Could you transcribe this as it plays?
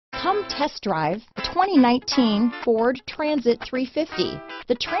Come test drive the 2019 Ford Transit 350.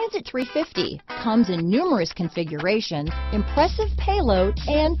 The Transit 350 comes in numerous configurations, impressive payload,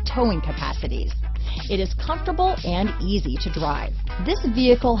 and towing capacities. It is comfortable and easy to drive. This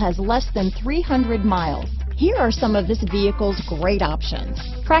vehicle has less than 300 miles. Here are some of this vehicle's great options: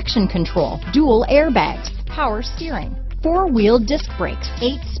 traction control, dual airbags, power steering, four-wheel disc brakes,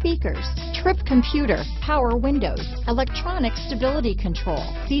 8 speakers, trip computer, power windows, electronic stability control,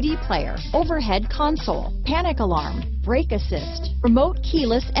 CD player, overhead console, panic alarm, brake assist, remote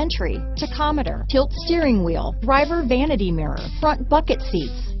keyless entry, tachometer, tilt steering wheel, driver vanity mirror, front bucket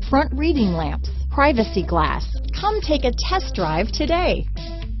seats, front reading lamps, privacy glass. Come take a test drive today.